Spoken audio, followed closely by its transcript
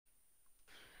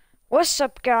What's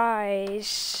up,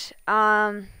 guys?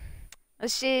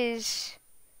 This is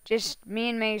just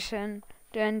me and Mason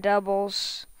doing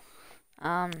doubles.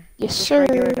 Yes, Just sir.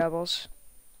 regular doubles.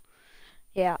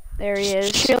 Yeah, there he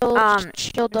is. Chill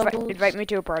doubles. Invite me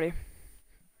to a party,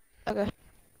 Okay.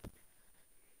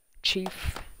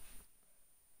 Chief.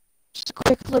 Just a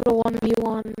quick little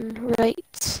 1v1,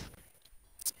 right?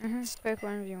 Quick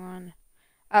 1v1.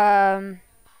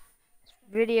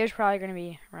 Video's probably gonna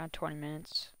be around 20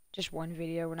 minutes. Just one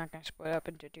video. We're not gonna split up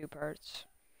into two parts.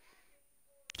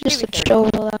 Just a Maybe 30. chill,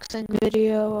 relaxing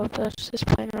video of us just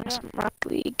playing around some Rock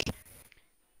League.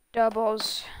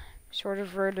 Doubles, sort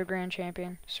of road to grand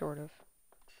champion, sort of.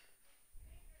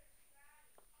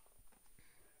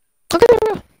 Look at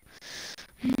the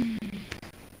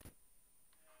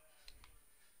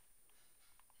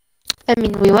I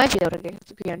mean, we might be able to get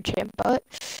the grand champ, but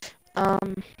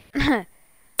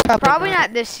Probably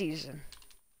not this season.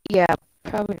 Yeah,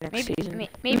 probably next season.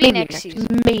 Maybe next season.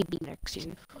 Maybe next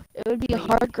season. It would be a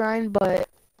hard grind, but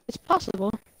it's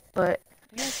possible. But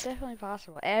yeah, it's definitely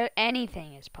possible.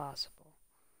 Anything is possible.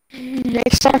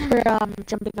 except for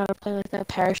jumping out of plane with a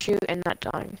parachute and not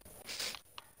dying.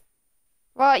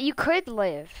 Well, you could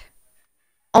live.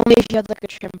 Only if you had like a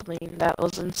trampoline that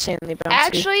was insanely bouncy.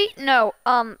 Actually, no.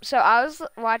 So I was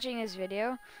watching his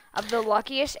video of the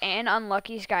luckiest and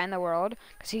unluckiest guy in the world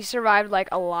because he survived like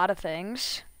a lot of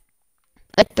things.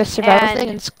 Like the survival thing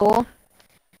in school?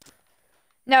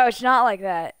 No, it's not like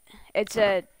that. It's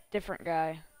a different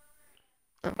guy.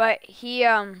 But he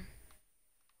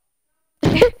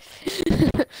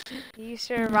he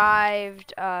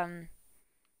survived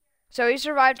so he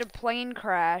survived a plane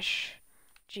crash.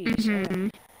 Jeez. Okay.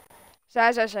 So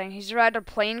as I was saying, he survived a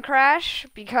plane crash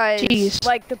because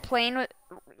like the plane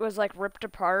was like ripped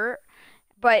apart,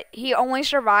 but he only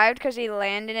survived because he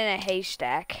landed in a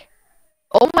haystack.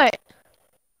 Oh my!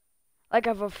 Like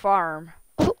of a farm.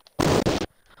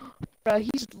 Bro,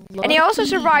 he's lucky. And he also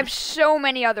survived so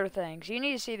many other things. You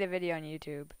need to see the video on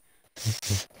YouTube.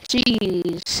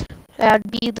 Jeez, that'd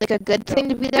be like a good thing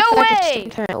to be that No guy, way!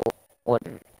 but sometimes it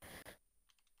wouldn't.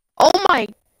 Oh my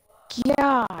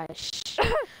gosh!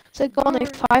 It's like going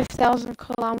like 5,000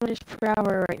 kilometers per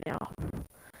hour right now.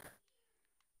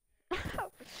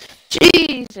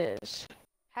 Jesus!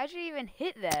 How'd you even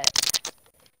hit that?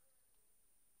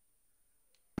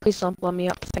 Please don't blow me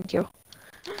up, thank you.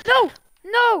 No!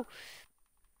 No!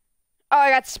 Oh, I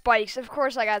got spikes. Of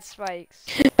course I got spikes.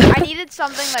 I needed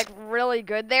something like really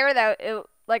good there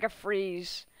like a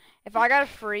freeze. If I got a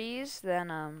freeze,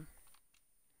 then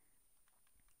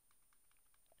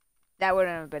that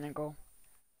wouldn't have been a goal.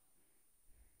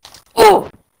 Oh!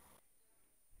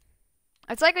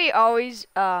 It's like we always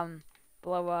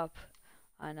blow up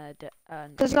on a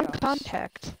Cause I'm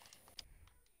contact.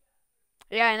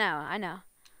 Yeah, I know.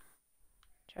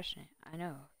 Trust me, I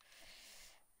know.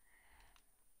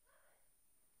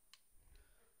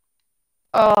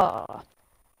 Oh.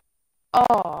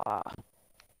 I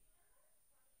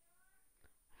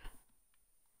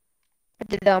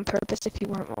did that on purpose if you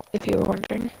were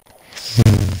wondering.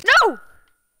 No!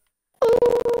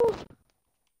 Ooh.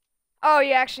 Oh,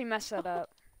 you actually messed that up.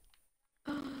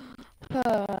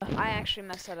 I actually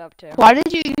messed that up too. Why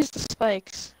did you use the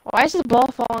spikes? Why is the ball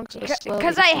falling so slowly?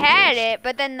 Because I had it,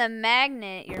 but then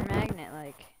your magnet,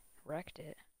 like, wrecked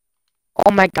it.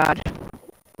 Oh my god.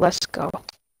 Let's go.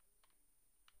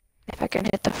 If I can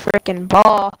hit the frickin'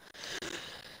 ball.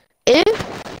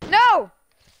 No!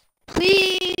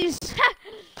 Please!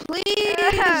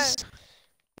 Please!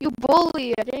 You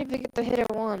bully! I didn't even get to hit it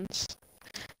once.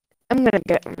 I'm gonna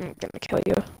kill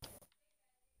you.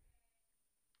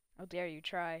 How dare you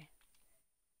try.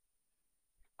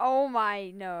 Oh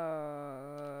my, no.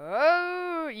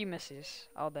 You miss this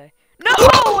all day. No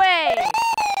way!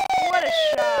 What a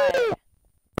shot.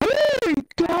 Oh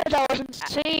god, that was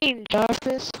insane,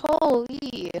 Jarvis.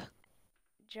 Holy.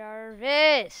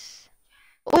 Jarvis.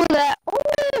 Oh, that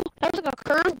was like a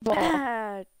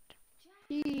curveball.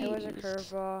 It was a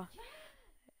curveball.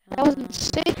 That was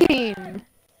insane.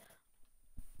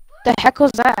 The heck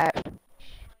was that?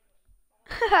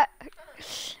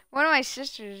 One of my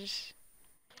sisters.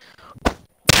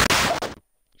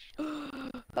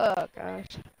 Oh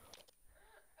gosh.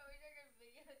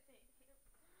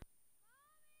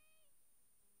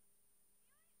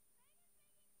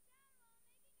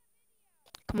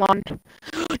 Come on.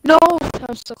 No! That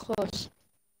was so close.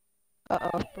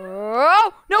 Uh-oh.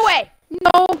 Oh! No way! No!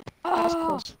 Oh. That was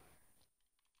close.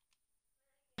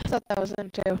 I thought that was in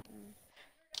too.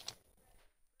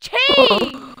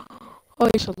 Team! Oh,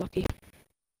 you're so lucky.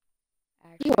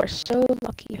 You are so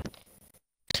lucky.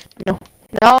 No.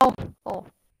 No! Oh.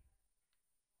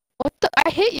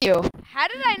 hit you. How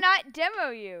did I not demo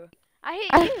you? I hit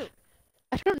I- you.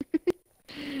 I don't.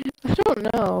 I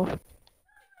don't know.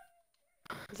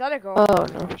 Is that a goal? Oh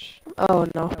no. Gosh. Oh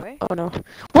no. No way. Oh no.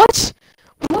 What?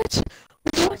 What?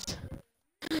 What?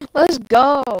 Let's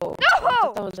go.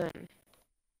 No! That was in.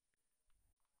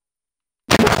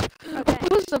 Okay.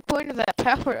 What was the point of that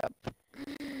power up?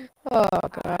 Oh I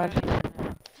god. don't even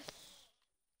know.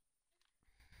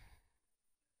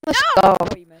 Let's No! go.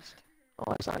 Oh, you missed.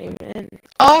 Oh, it's not even in.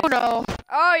 Oh no.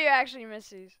 Oh, you actually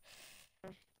missed these.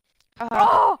 Oh,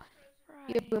 Oh!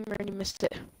 you Right. boomer and you missed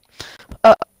it.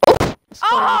 Oh. Let's go,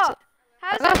 I missed Oh! it.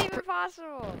 How is I got that even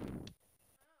possible?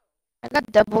 I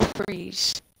got double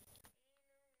freeze.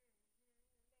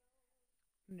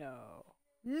 No.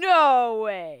 No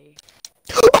way.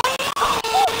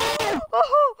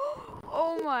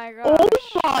 Oh my Oh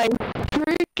gosh. my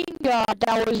freaking god,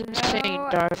 that was insane, No.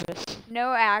 Darvis.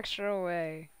 No actual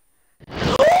way.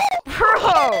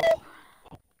 Bro!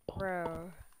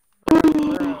 Bro.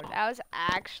 Bro. That was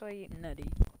actually nutty.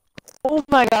 Oh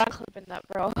my god, I'm clipping that,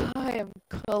 bro. I am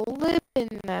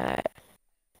clipping that.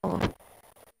 Oh.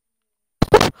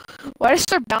 Why did it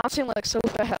start bouncing like so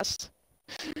fast?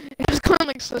 It was going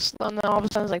like so slow, and then all of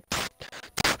a sudden it's like,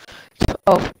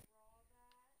 oh,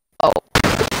 oh.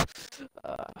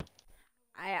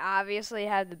 I obviously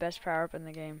had the best power up in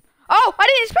the game. Oh! I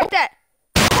didn't expect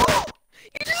that!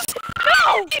 You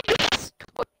just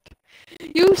No!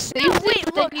 You saved No, it, wait,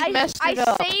 but look, then you messed it I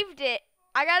up. saved it.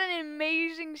 I got an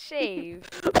amazing save.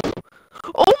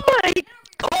 Oh my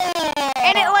god!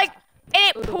 And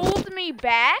it pulled me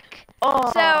back.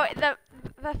 Oh. So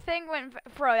the thing went,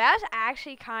 bro, that was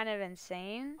actually kind of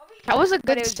insane. That was a But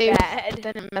good it was save, bad. but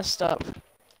then it messed up.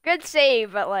 Good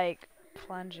save, but like,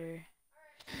 plunger.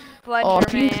 Oh, Plunger,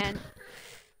 if you- man.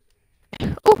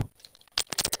 Oh.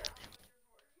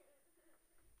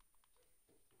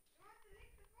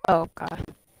 Oh god.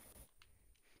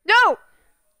 No!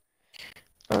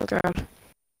 Oh god.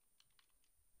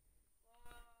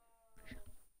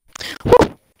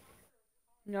 Woo.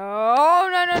 No.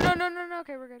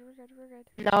 Okay, we're good.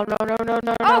 No, no, no, no,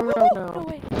 no, Oh, no, woo, no, woo. no.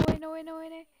 No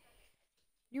way.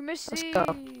 You missed Let's the. go.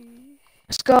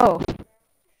 Let's go.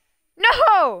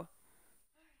 No!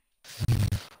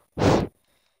 Come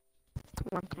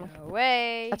on. No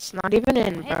way. That's not even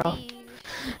in, Hit bro. these.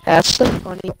 That's the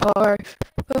funny part.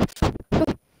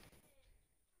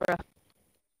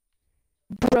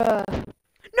 Bruh.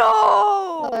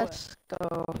 No! Let's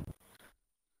go.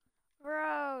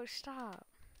 Bro, stop.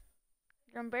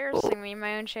 You're embarrassing me in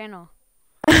my own channel.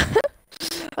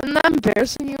 I'm not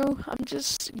embarrassing you. I'm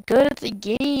just good at the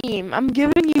game. I'm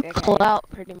giving you Okay. clout,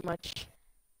 pretty much.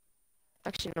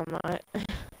 Actually, no, I'm not.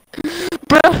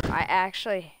 Bruh. I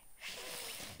actually.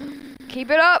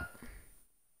 Keep it up!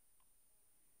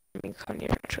 Let me come to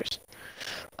your choice.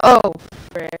 Oh,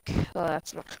 frick. Oh,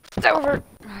 that's not. It's over!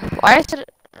 Why is it?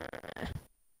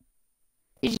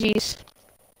 GG's.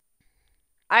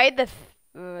 I had the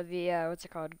what's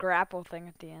it called? Grapple thing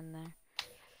at the end there.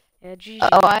 Yeah, GG.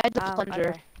 Oh, I had the plunger.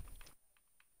 Okay.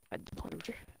 I had the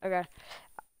plunger. Okay.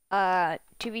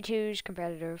 2v2's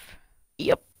competitive.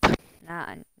 Yep.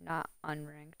 Not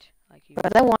unranked like you. Bro,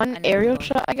 that one I know aerial you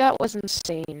shot I got was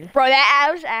insane. Bro, that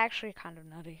was actually kind of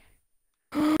nutty.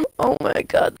 Oh my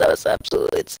god, that was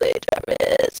absolutely insane,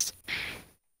 Travis.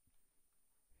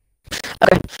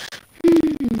 Okay.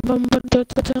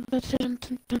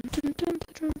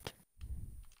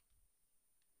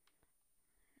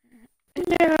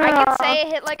 I could say I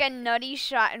hit like a nutty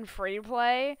shot in free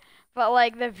play, but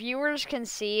like the viewers can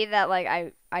see that like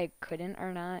I couldn't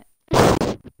or not.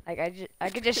 Like I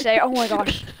could just say, oh my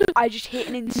gosh, I just hit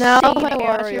an insane Now if I watch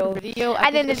your aerial. video,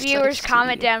 And then the viewers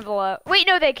comment down below. Wait,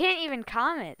 no, they can't even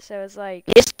comment. So it's like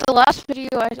It's the last video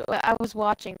I was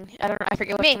watching. I don't know. I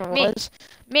forget which one it was.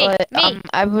 But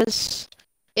I was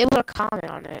able to comment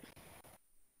on it.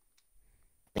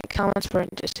 The comments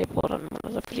weren't disabled on one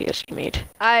of the videos you made.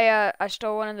 I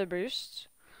stole one of the boosts.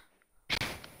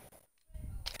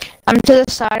 I'm to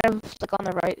the side of, like, on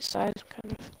the right side,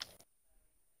 kind of.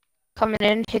 Coming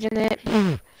in, hitting it.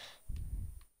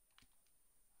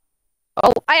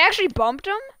 Oh, I actually bumped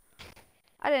him.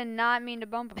 I did not mean to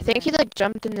bump him. I think he, there. like,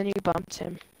 jumped and then you bumped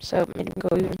him. So it made him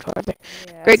go even farther.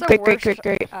 Yeah, Great, that's the great.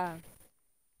 worst.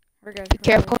 We're good. Be we're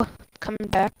careful. good. Coming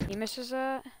back. He misses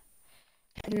that.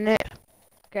 Hitting it.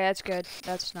 Okay, that's good.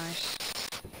 That's nice.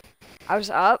 I was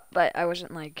up, but I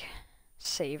wasn't like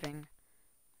saving.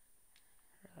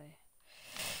 Really.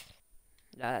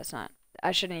 No, that's not.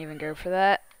 I shouldn't even go for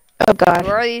that. Oh, God.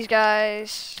 Where are these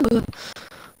guys?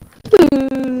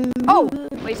 Oh,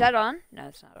 wait, is that on? No,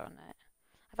 it's not on net.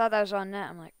 I thought that was on net.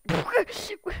 I'm like,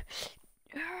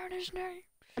 his name?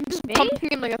 I'm just Me?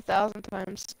 pumping him like 1,000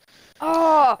 times.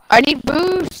 Oh! I need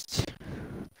boost.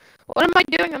 What am I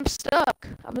doing? I'm stuck.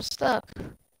 I'm stuck.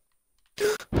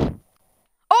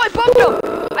 Oh, I bumped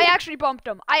him! I actually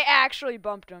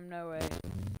bumped him. No way.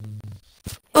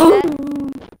 Oh.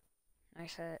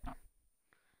 Nice hit.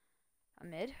 A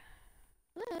mid?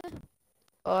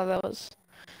 Oh, that was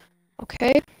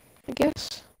okay, I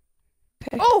guess.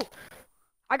 Okay. Oh!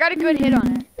 I got a good hit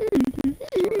on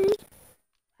it.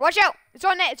 Watch out! It's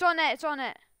on net.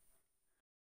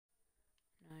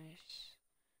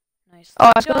 Nice. Oh,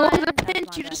 I was gonna go for the That's pinch.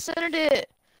 my You bad. just centered it.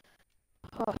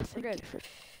 Oh, We're thank good. you for.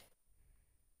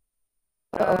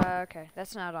 Okay,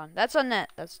 that's not on. That's on net.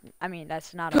 That's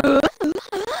not on.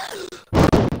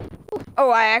 Oh,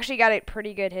 I actually got a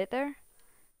pretty good hit there.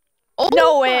 Oh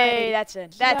No my way! That's in.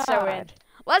 That's so in. God.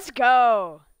 Let's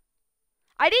go.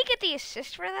 I didn't get the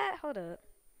assist for that. Hold up.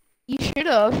 You should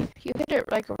have. You hit it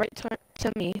like right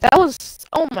to me. That was.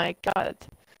 Oh my God.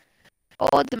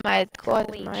 Oh, the might.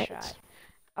 Clean shot.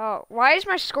 Oh, why is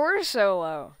my score so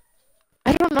low?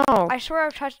 I don't know. I swear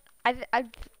I've touched.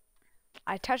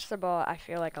 I touched the ball. I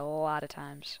feel like a lot of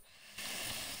times.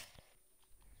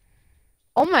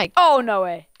 Oh my. Oh no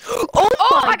way.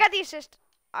 Oh I my. got the assist.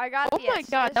 I got Oh the my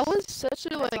assist. God. That was such a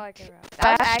That's all I like care about.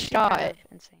 That was fast actually shot. kind of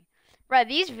insane. Right,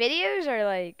 these videos are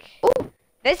like. Ooh.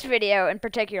 This video in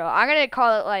particular, I'm gonna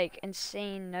call it like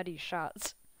insane nutty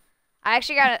shots. I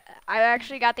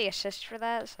actually got the assist for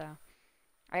that, so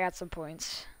I got some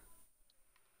points.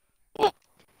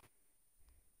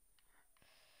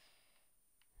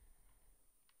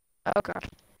 Oh God.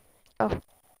 Oh.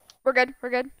 We're good.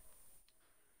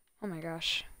 Oh my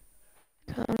gosh.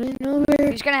 Coming over.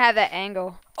 He's gonna have that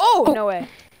angle. Oh, Oh. no way.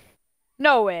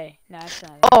 No way. No, it's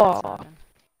not. Oh. That's not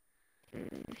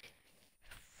him.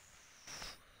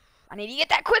 I need to get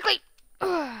that quickly.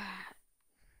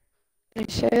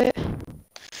 Nice hit.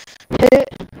 Hit.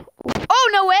 Oh,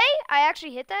 no way. I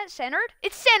actually hit that. Centered?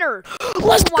 It's centered.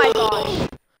 Let's Oh my go.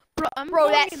 gosh. Bro,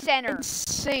 that's center.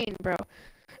 Insane, bro.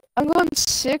 I'm going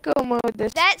sicko mode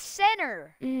this. That's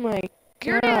center. Oh my God.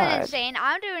 You're doing insane.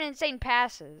 I'm doing insane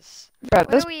passes. Bro,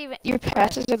 What this, do we even? your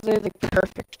passes are literally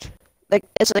perfect. Like,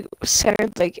 it's like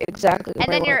centered like exactly And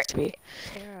where then I want it to be.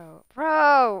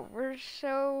 Bro, we're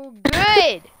so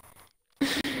good.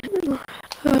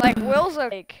 Like Will's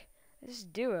like this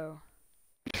duo.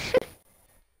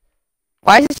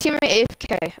 Why is his teammate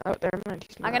AFK? Oh, never mind.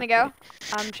 I'm gonna go.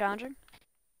 I'm challenging.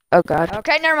 Oh God.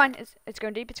 Okay, never mind. It's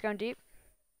going deep.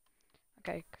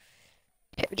 Okay.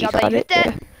 Yeah, Good you job that got you hit it. that.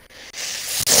 Yeah.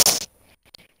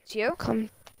 It's you? Come.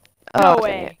 No Oh,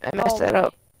 way. I messed No that way.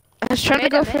 up. I was trying to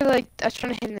made go a for mid? like, I was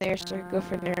trying to hit in the air so I could go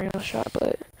for an aerial shot,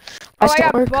 but Oh, I still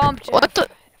got work. bumped. What the?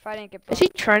 If I didn't get Is bumped. he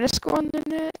trying to score on the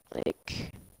net?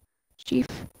 Like, chief.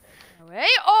 No way.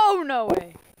 Oh, no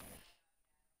way.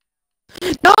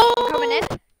 No! I'm coming in.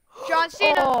 John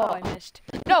Cena. Oh, I missed.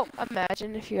 No.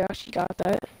 Imagine if you actually got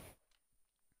that.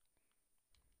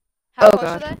 How Oh, close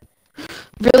God. was that?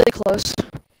 Really close.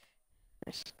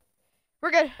 Nice.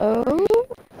 We're good. Oh.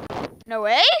 No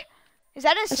way. Is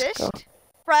that an Let's go. assist?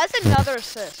 Bro, that's another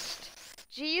assist.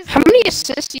 Jeez. How many Louise.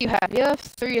 assists do you have? You have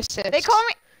 3 assists. They call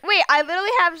me. Wait, I literally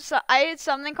have. I had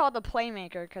something called the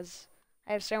playmaker because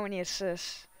I have so many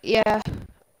assists. Yeah.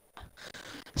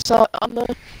 So on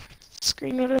the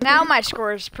screen. Whatever. Now my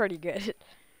score is pretty good.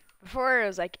 Before it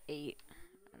was like 8,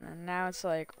 and then now it's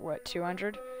like what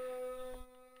 200.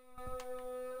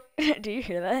 Do you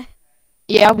hear that?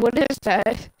 Yeah. What is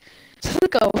that? Is it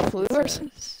like a flu or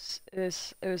something? It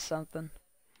was something.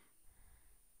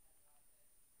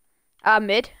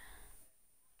 Mid.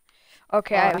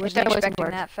 Okay, I I wasn't thought it was expecting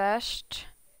marked. that fast.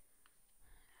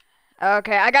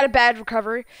 Okay, I got a bad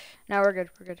recovery. Now we're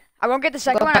good. I won't get the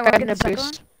second one. I won't get the second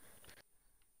one.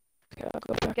 Okay, I'll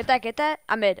go back. Get that.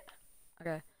 I'm mid.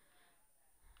 Okay.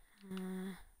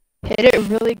 Hit it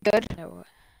really good. No.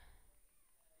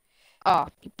 Oh,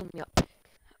 you blew me up.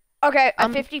 Okay, a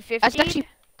 50-50. That's actually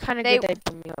kind of good. They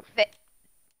blew me up.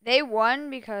 They won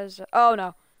because. Oh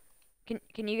no.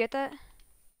 Can you get that?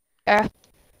 Yeah.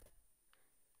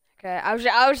 Okay, I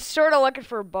was sort of looking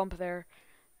for a bump there.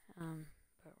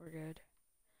 But we're good.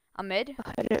 I'm mid.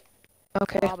 I'll hit it.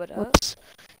 Okay. Lob it up. Whoops.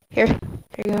 Here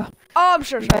you go. Oh, I'm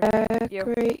sure. Back You.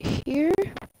 right here.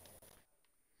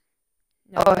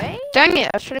 No Oh, way. dang it!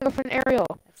 I was trying to go for an aerial.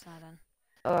 That's not in.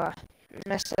 Oh,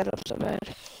 messed that up so bad.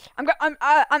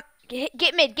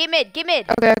 Get mid.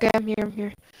 Okay, I'm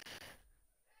here.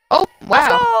 Oh, Let's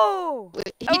wow. go,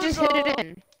 He just hit it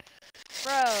in.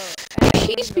 bro.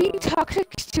 He's being toxic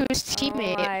to his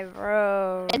teammate. Oh my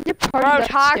bro. And they're partied up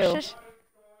toxic. too.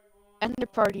 And they're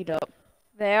partied up.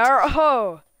 They are.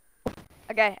 Oh.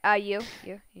 Okay, you.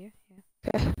 Okay.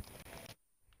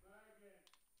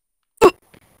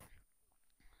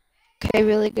 Okay,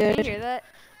 really good. Can you hear that?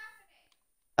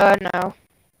 No.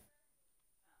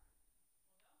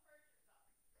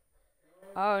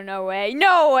 Oh, no way.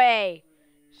 No way!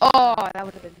 Oh, that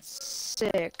would have been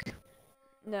sick.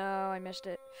 No, I missed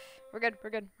it. We're good.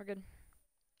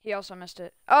 He also missed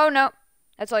it. Oh, no.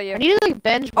 That's all you. I need to like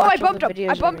binge Oh, watch I all bumped the him. videos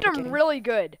I you're bumped him making. really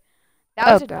good. That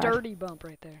Oh, was a God. dirty bump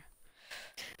right there.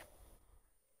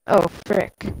 Oh,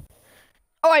 frick.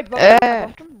 Oh, I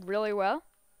bumped him really well.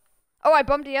 Oh, I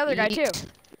bumped the other guy too.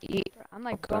 Yeet. I'm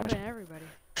like God. bumping everybody.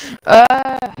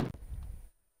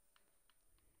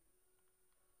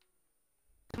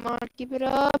 Come on, keep it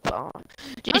up. Oh,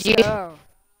 Let's GG. go.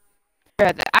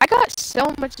 I got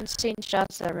so much insane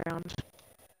shots that round,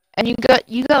 and you got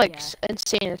like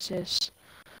insane assists.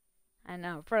 I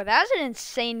know, bro. That was an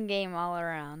insane game all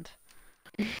around.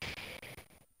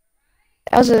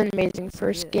 That was an amazing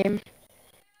first game.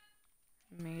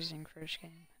 Amazing first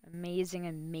game. Amazing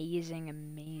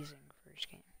first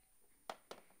game.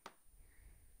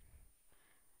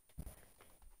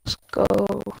 Let's go.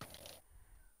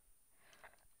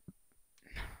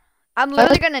 I'm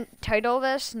literally gonna title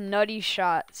this "Nutty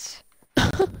Shots."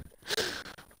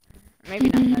 Maybe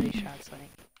not nutty shots, like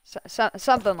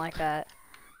something like that.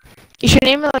 You should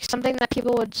name it like something that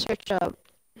people would search up.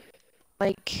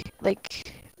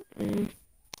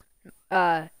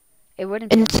 It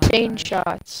wouldn't be insane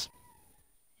shots.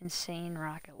 Insane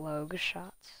rocket log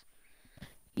shots.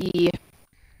 Yeah.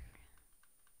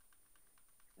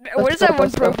 What is that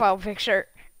one profile picture?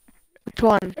 Which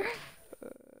one?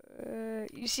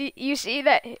 You see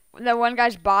that the one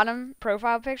guy's bottom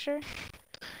profile picture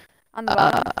on the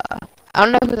bottom? I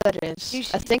don't know who that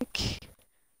is. I think.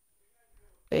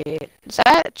 Wait, is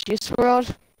that Juice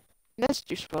WRLD? That's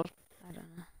Juice WRLD. I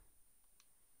don't know.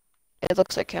 It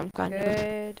looks like him, kind of.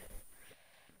 Good.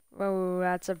 Whoa,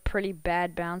 that's a pretty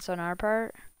bad bounce on our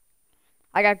part.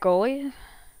 I got goalie.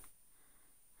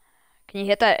 Can you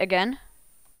hit that again?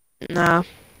 No.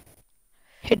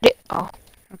 Hit it. Oh.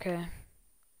 Okay.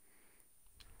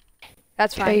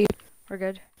 That's fine. Okay. We're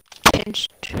good.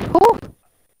 Pinched. Ooh.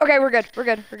 Okay, we're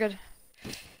good.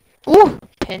 Ooh.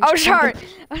 Pinched. Oh, sorry.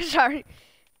 I'm sorry.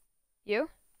 You?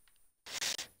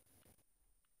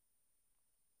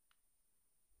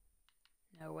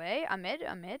 No way. I'm mid.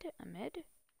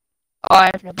 Oh,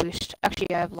 I have no boost.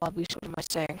 Actually, I have a lot of boost. What am I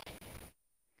saying?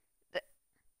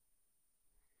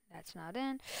 That's not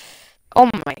in. Oh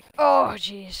my. Oh,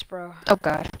 jeez, bro. Oh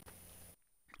god.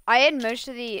 I had most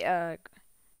of the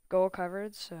goal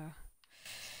covered, so.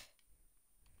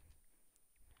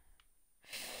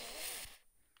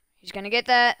 He's gonna get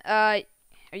that. Are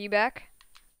you back?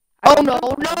 Oh no,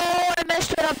 I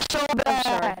messed it up so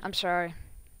bad. I'm sorry.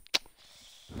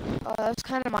 Oh, that's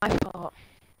kind of my fault.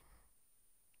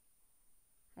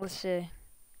 Let's see.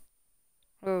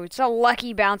 Oh, it's a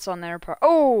lucky bounce on their part.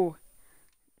 Oh!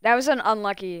 That was an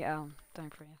unlucky thing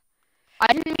for you.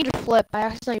 I didn't mean to flip. I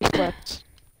accidentally flipped.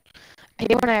 I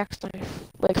hate when I accidentally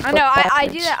flip. I know, I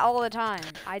do that all the time.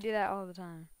 I do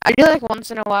it like once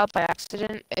in a while by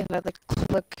accident if I like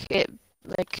click it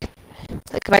like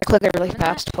if I click it really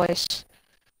fast twice.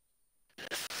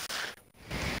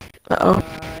 Uh-oh.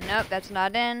 Nope, that's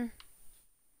not in.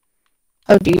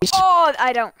 Oh jeez. Oh,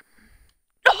 I don't.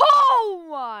 Oh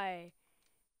my!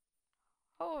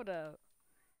 Hold up.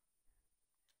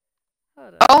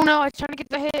 Oh no, I was trying to get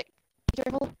the hit. Be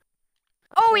careful.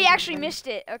 Oh, he actually missed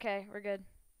it. Okay, we're good.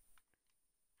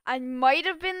 I might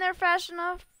have been there fast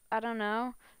enough. I don't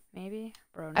know. Maybe.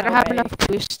 Bro, no I don't have way. enough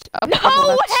boost.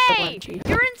 No way!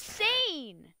 You're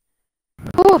insane!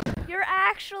 Whew. You're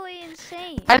actually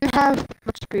insane. I didn't have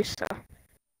much boost though.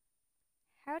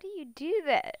 How do you do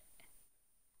that?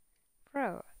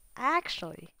 Bro,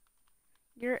 actually.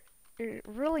 You're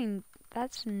really,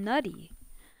 that's nutty.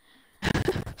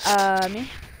 Me?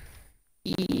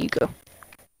 You go.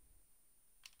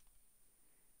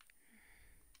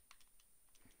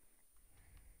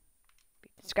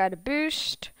 This guy to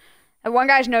boost. And one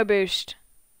guy's no boost.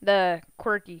 The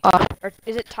quirky. Or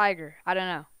is it Tiger? I don't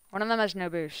know. One of them has no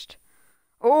boost.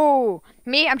 Oh,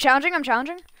 me? I'm challenging.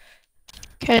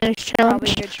 Okay, challenge.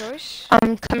 Probably a good choice.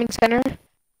 I'm coming center.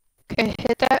 Okay,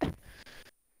 hit that.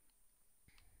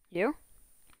 You?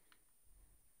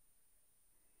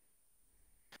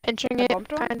 Pinching it,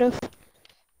 kind of. I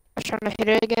was trying to hit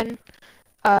it again.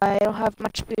 I don't have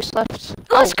much boost left.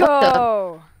 Let's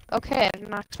go! Okay, I did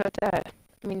not expect that.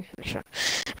 I mean, sure.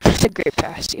 It's a great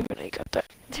pass, even though you got that.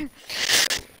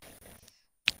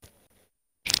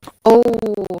 Oh,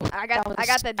 I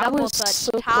got the double touch.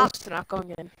 So top. close to not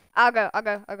going in. I'll go.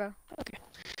 Okay.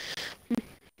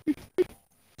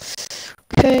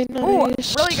 Okay, Ooh,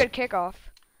 nice. really good kickoff.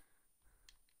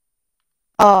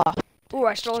 Ah. Ooh,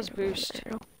 I stole his boost.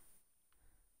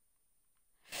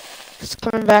 It's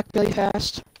coming back really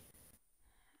fast.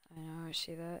 I know, I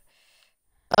see that.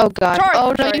 Oh god. Sorry, Oh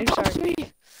I'm no, sorry, you I'm bumped sorry.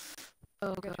 me.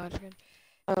 Oh Good, god. good.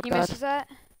 Oh He god. misses that?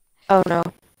 Oh no.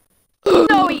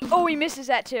 No, he misses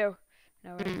that too.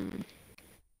 No way.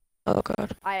 Oh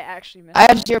god. I actually missed I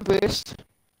have that. 0 boost.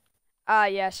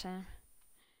 Yes, Sam.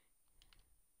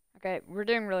 Okay, we're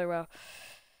doing really well.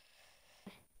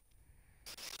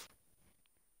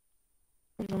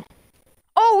 Oh no.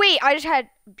 Oh, wait, I just had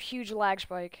huge lag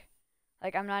spike.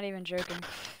 Like, I'm not even joking.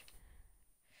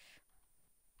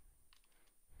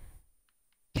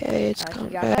 Okay, it's He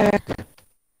coming got that. back.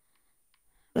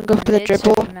 I'm gonna go for the So if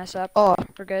dribble. we mess up, Oh.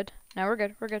 we're good. No, we're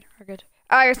good. We're good. We're good.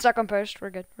 I got stuck on post. We're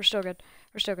good. We're still good.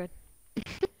 We're still good.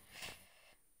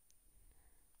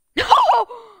 No!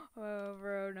 Oh,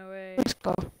 bro, no way. Let's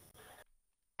go.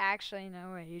 Actually,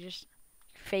 no way. You just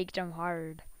faked him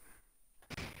hard.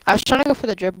 I was trying to go for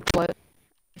the dribble, but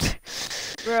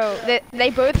Bro, they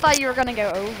both thought you were gonna go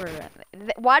over.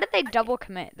 Why did they double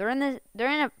commit? They're in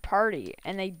a party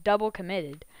and they double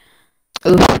committed.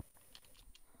 oof.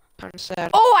 Kind of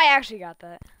sad. Oh, I actually got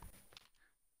that.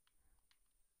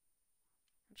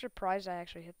 I'm surprised I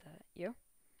actually hit that. You?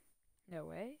 No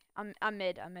way. I'm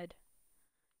mid. I'm mid.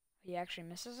 He actually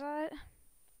misses that.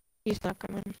 He's not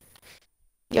coming.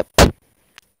 Yep.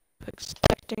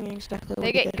 Expecting exactly what They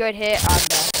he get did. good hit. I'm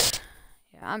back.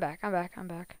 Yeah, I'm back. I'm back. I'm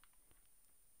back.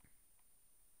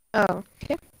 Oh,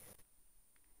 okay.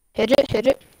 Hit it, hit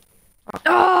it.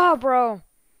 Oh, bro.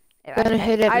 Gonna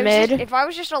hit it mid. If I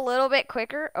was just a little bit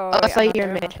quicker. Oh, I wait, thought I'm not you were there,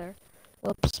 I'm mid. not there.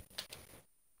 Whoops.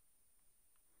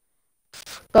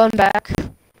 Going back.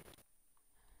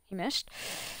 He missed.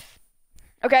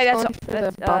 Okay, that's Going for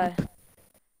the bump.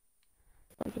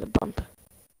 Going for the bump.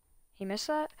 He missed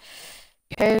that.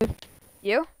 Okay.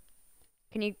 You?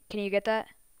 Can you get that?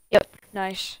 Yep.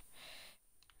 Nice.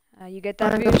 You get I'm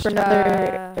that gonna boost. go for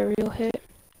another aerial hit.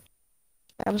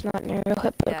 That was not an aerial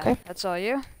hit, but Yeah, okay. that's all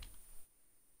you.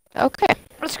 Okay.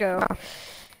 Let's go.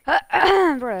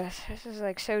 Wow. Bro, this is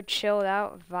like so chilled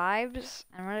out vibes,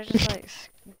 and we're just like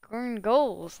scoring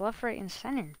goals left, right, and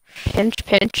center. Pinch,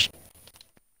 pinch.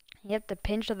 Yep, the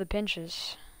pinch of the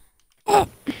pinches. Oh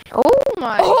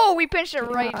my. Oh, we pinched it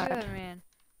right to God. the man.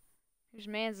 Whose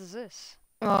man's is this?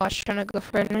 Oh, I was trying to go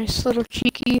for a nice little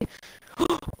cheeky.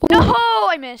 No,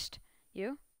 I missed.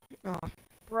 You? Oh.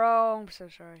 Bro, I'm so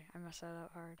sorry. I messed that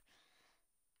up hard.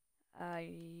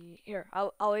 Here,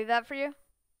 I'll leave that for you.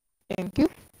 Thank you.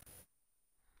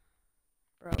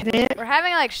 Bro, Hitting it. we're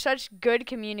having like such good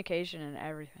communication and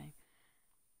everything.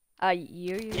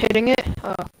 You. Hitting it.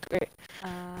 Oh, great.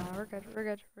 We're good. We're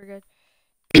good. We're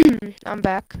good. I'm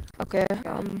back. Okay.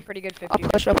 Pretty good 50. I'll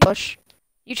push. I'll push.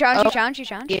 You challenge. Oh. You challenge. You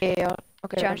challenge. Yeah.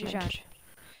 Okay. Challenge. You never mind. challenge.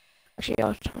 Actually,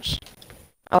 I'll challenge.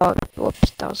 Oh,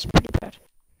 whoops. That was pretty bad.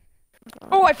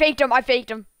 Oh, I faked him. I faked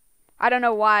him. I don't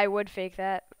know why I would fake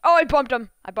that. Oh, I bumped him.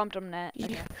 I bumped him net.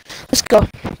 Okay. Let's go.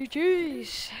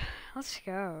 GG's. Let's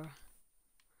go.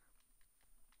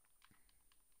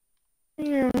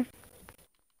 Yeah.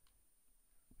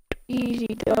 Easy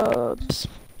dubs.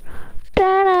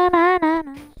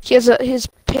 He has his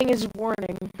ping is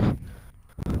warning.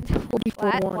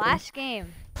 44 warning. Last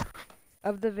game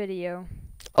of the video.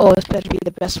 Oh, this better be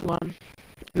the best one.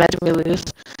 Imagine we lose.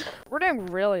 We're doing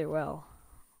really well.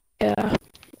 Yeah.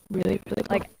 Really, really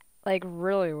well. Like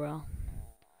really well.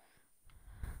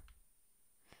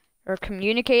 Our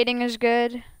communicating is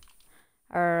good.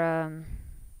 Our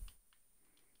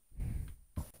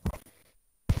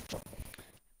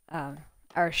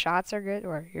our shots are good,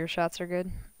 or your shots are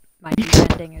good. My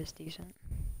defending is decent.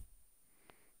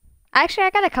 Actually, I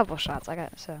got a couple shots. One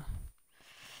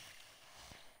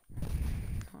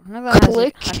of them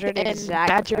Click has 100 and exact.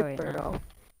 Badger Oh, wait, no. Birdo.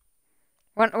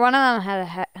 One of them had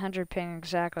a 100 ping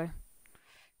exactly.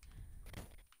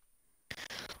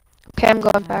 Okay, I'm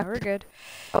going back. We're good.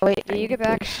 Oh wait, Yeah, you get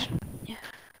back. Yeah.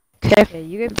 Okay. Yeah,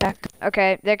 you get back.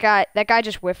 Okay, that guy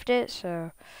just whiffed it,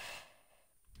 so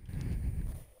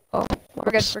Oh,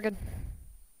 we're good. We're good.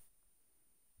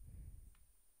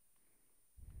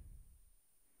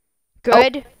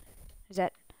 Good. Oh. Is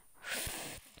that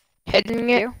Hitting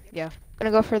it. you? Yeah.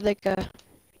 Gonna go for like a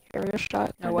aerial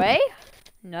shot. No way.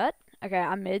 Nut. Okay,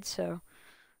 I'm mid, so.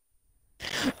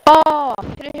 Oh,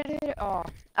 hit it. Oh.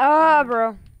 Ah,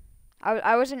 bro.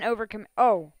 I wasn't overcom.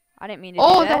 Oh, I didn't mean to do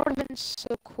Oh, that. that would have been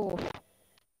so cool.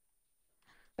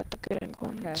 Got the good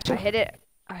angle. Okay,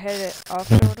 I hit it off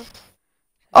sort of.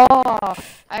 Oh,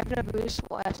 I have no boost.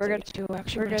 Well, I have We're good. 32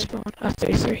 actually. We're When I good. spawn.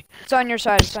 33. It's on your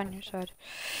side. It's on your side.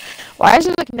 Why is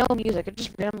there like no music? It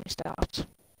just randomly stops.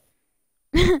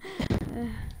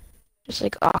 Just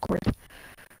like awkward.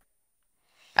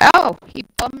 Oh, he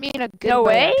bumped me in a good No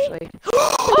way? actually.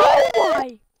 Oh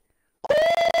my!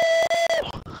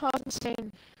 That was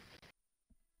insane.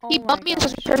 Oh He my bumped me in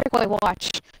such a gosh. perfect way.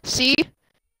 Watch. See?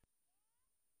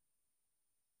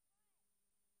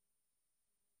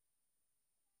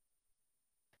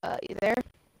 You there?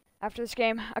 After this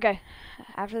game, okay.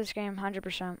 After this game,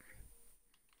 100%.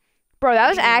 Bro, that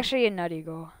was actually a nutty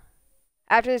goal.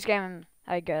 After this game,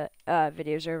 I get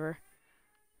videos over.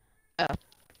 Oh.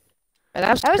 That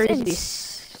was crazy.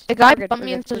 The We're guy good, bumped we're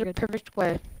me in good, such we're a good. perfect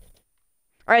way.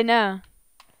 Right now.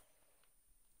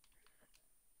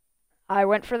 I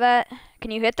went for that.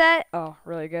 Can you hit that? Oh,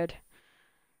 really good.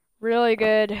 Really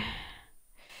good.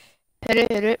 Hit it,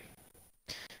 hit it.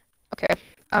 Okay,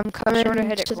 I'm coming Sort of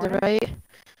hit it to corner. the right.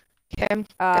 Okay, I'm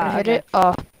gonna hit Okay. it.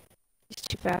 Oh, he's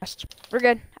too fast. We're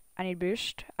good. I need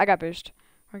boost. I got boost.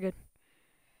 We're good.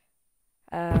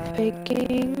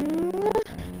 Faking.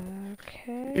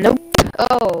 Okay. Nope.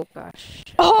 Oh gosh.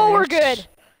 Oh, we're good.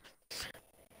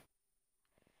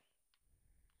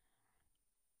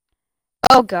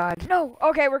 Oh god. No.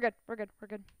 Okay, we're good. We're good. We're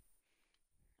good.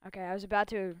 Okay, I was about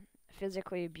to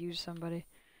physically abuse somebody.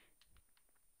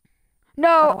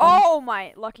 No. Oh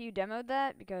my. Lucky you demoed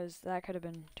that because that could have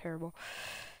been terrible.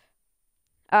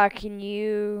 Can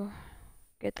you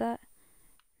get that?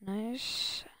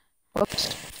 Nice.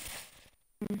 Whoops.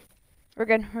 We're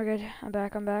good. We're good. I'm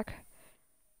back. I'm back.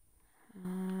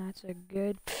 That's a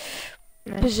good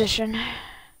position.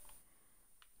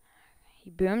 He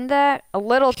boomed that a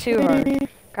little too hard.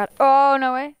 Got. Oh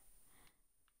no way.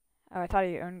 Oh, I thought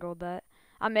he owned gold that.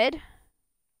 I'm mid.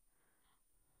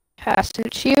 Pass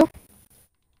it to you.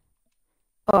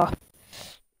 Oh.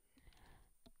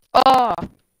 Oh.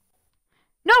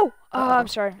 No. Oh, I'm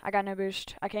sorry. I got no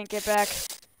boost. I can't get back.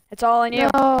 It's all on you.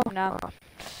 No.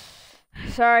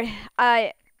 Sorry.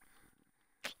 I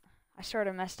sort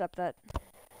of messed up that.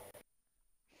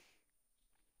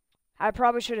 I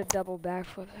probably should have double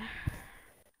backflipped,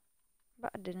 but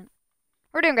I didn't.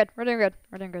 We're doing good. We're doing good.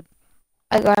 We're doing good.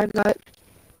 I got it.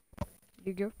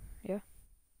 You go. Yeah.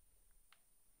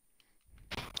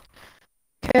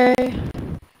 Okay.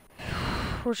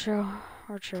 We're chill.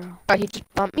 We're chill. Oh, he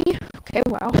just bumped me? Okay,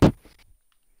 wow.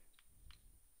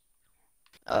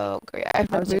 Oh, great. I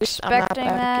have no boost. Expecting I'm not back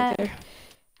that. either.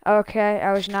 Okay,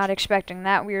 I was not expecting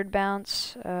that weird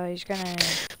bounce. He's gonna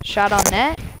shot on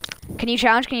net. Can you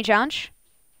challenge? Can you challenge?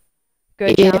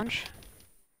 Good challenge.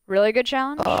 Really good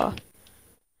challenge. Yeah,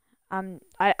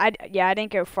 I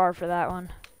didn't go far for that one.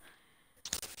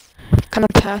 Kind of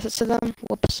pass it to them.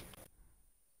 Whoops.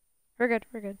 We're good.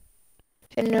 We're good.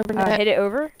 Hit it over net. Hit it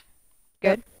over.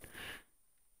 Good.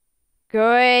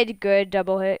 Good. Good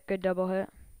double hit. Good double hit.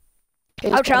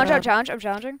 Okay, I'm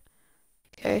challenging.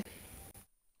 Okay.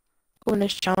 When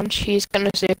his challenge, he's gonna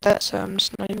save that, so I'm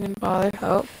just not even gonna bother.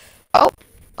 Oh.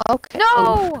 Okay.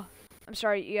 No! Oof. I'm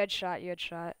sorry, you had shot.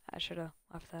 I should have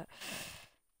left that.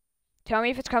 Tell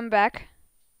me if it's coming back.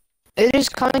 It is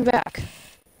coming back.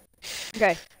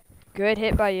 Okay. Good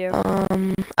hit by you. I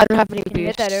don't have any boost. Can you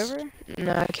hit that over?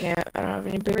 No, I can't. I don't have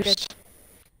any boost.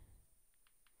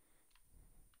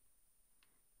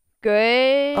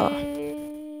 Good.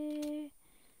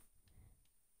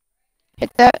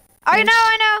 Hit that. I know.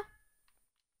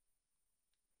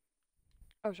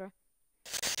 Oh, sorry.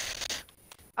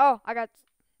 Oh, I got.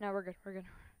 No, we're good.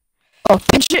 Oh,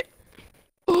 pinch it.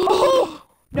 Oh!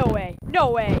 No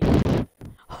way.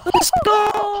 Let's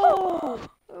go.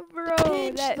 Bro,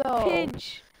 Pinch, though.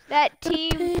 pinch. That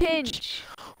team pinch.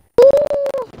 Ooh,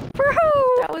 Bro.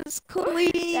 that was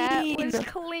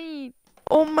clean.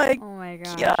 Oh my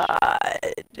gosh. god.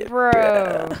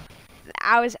 Bro.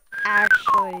 I was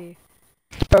actually.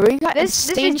 Bro, we got This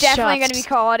is definitely going to be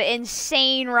called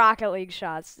insane Rocket League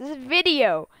shots. This is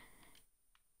video.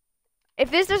 If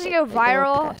this doesn't go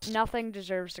viral, nothing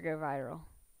deserves to go viral.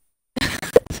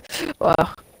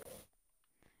 Wow.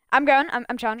 I'm going.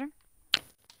 I'm challenging.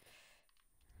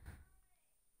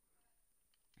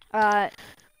 I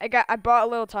bought a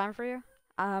little time for you.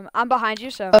 I'm behind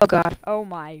you, so. Oh god. Oh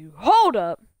my. Hold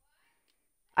up.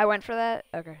 I went for that.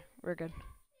 Okay, we're good.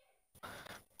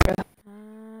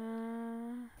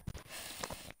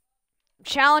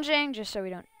 Challenging, just so we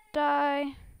don't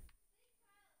die.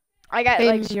 I got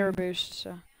like 0 boost,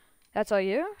 so that's all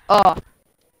you. Oh.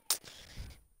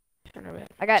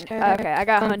 I got okay. I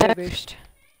got 100 boost.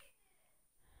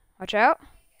 Watch out.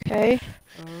 Okay.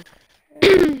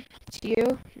 It's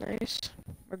you. Nice.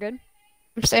 We're good.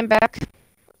 I'm staying back.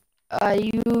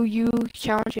 You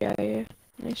challenge, yeah.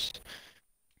 Nice.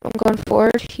 I'm going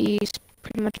forward. He's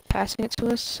pretty much passing it to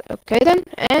us. Okay then,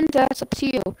 and that's up to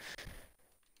you.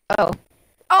 Oh.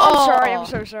 Oh, I'm sorry. I'm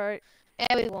so sorry.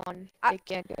 Everyone, they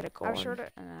can't get a goal. I was sort of.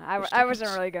 I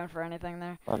wasn't really going for anything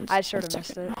there. I sort of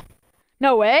missed it. Now.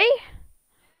 No way.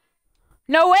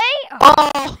 No way.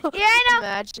 Oh. Yeah, I know.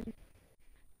 Imagine.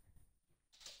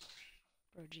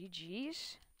 Bro,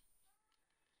 GG's.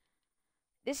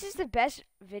 This is the best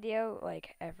video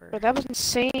like ever. Bro, that was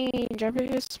insane,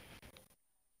 Jarvis.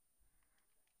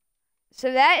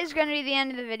 So that is going to be the end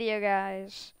of the video,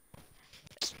 guys.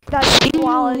 That's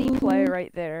quality play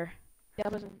right there.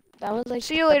 That was like.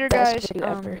 See you later, guys.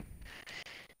 Ever.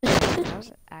 That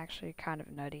was actually kind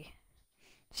of nutty.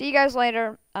 See you guys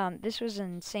later. This was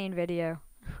an insane video,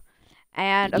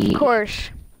 and of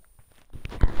course,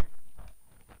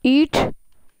 eat the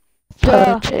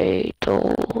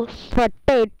Potatoes.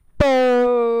 potatoes.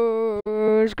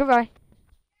 Goodbye.